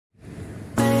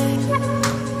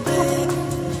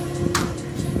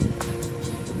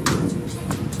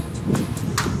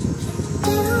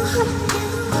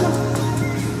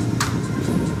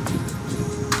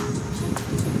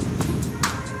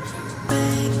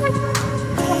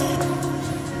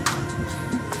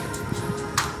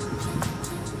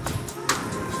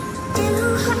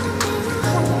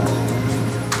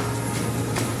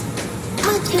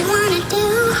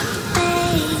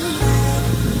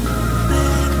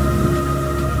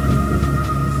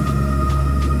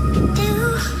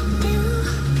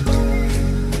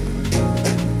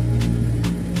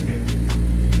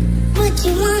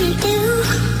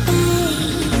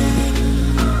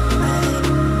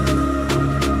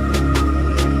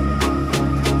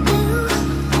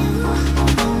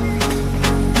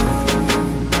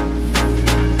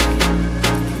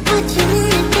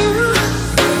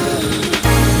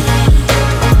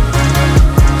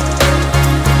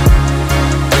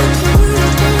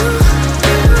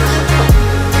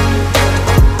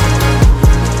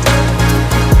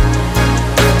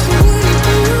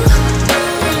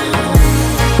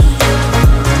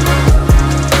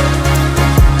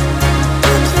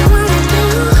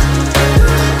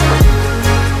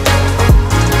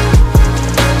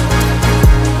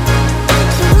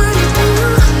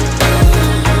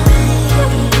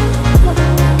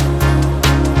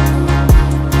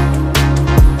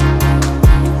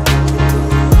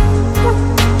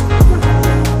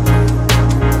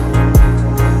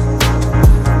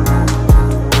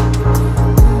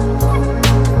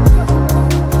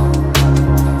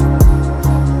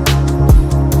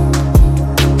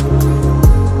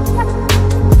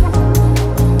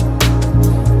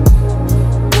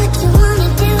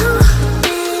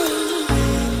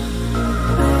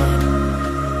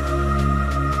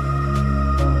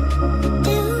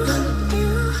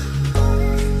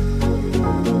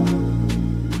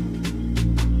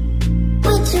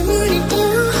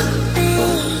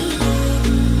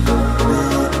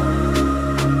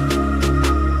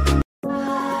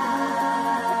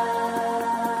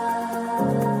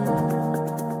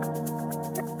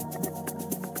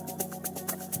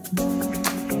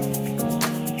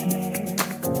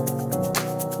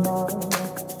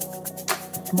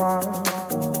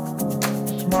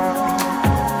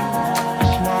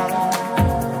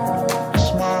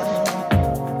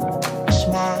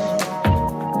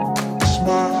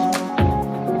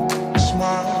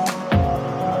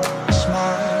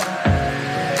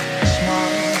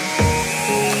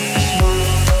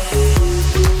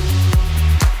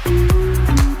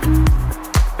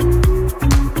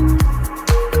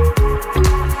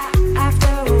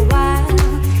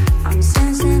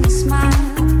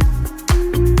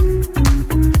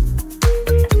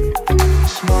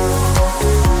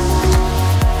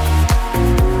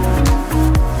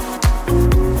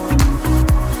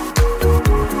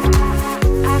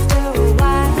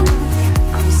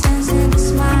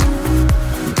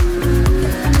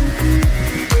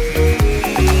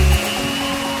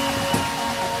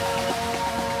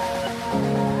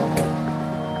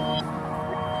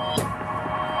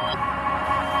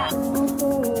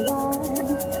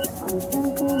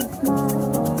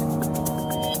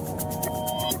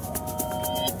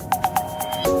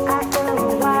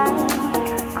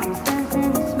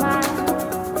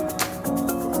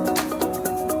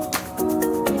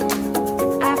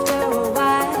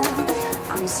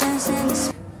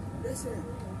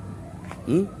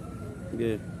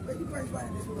Yeah.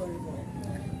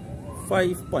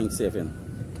 5.7.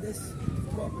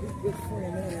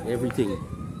 Everything.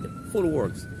 Full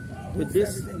works. With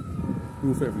this,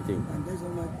 roof everything.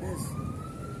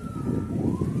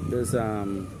 There's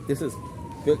this is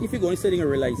well, if you're going setting a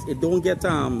relight, it don't get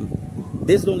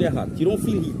this don't get hot. You don't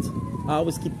feel heat. I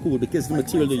always keep cool because the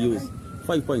material they use.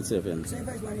 5.7.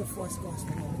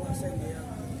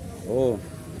 Oh,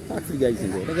 actually guys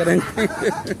in there. Look at them.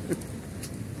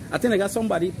 I think I got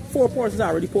somebody 4 portions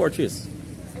already purchased.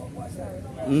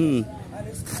 Mm.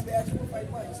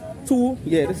 2,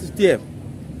 yeah, this is there.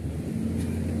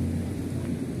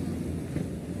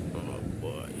 Oh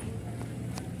boy.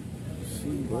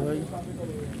 See boy.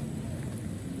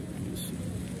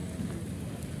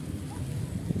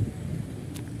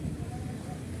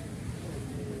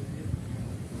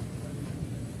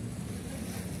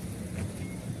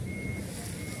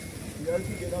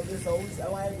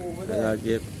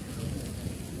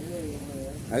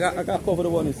 I got cover the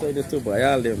one inside this too, but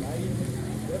I all them.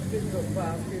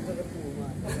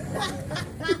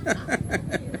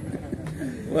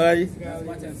 Why?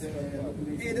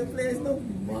 Hey, the place no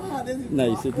mad.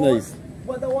 Nice, it's nice.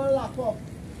 But the one lock up.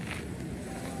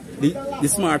 The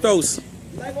smart house.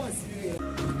 Like us.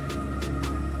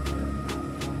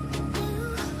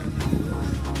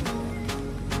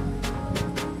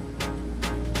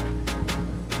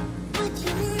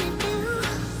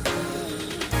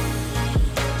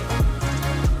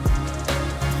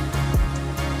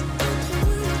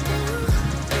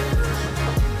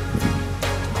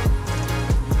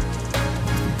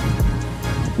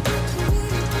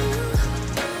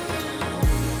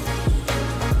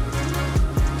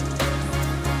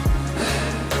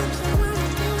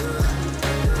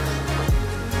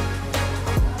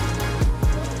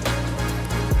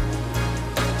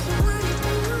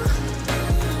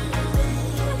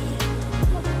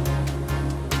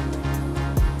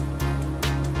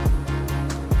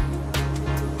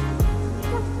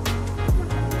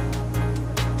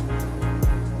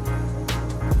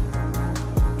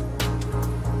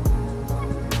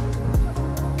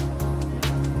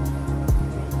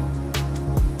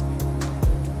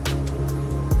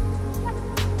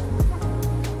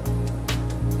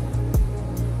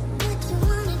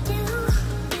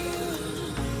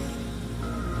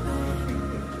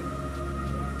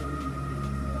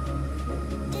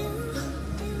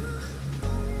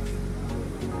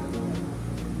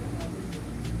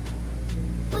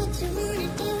 should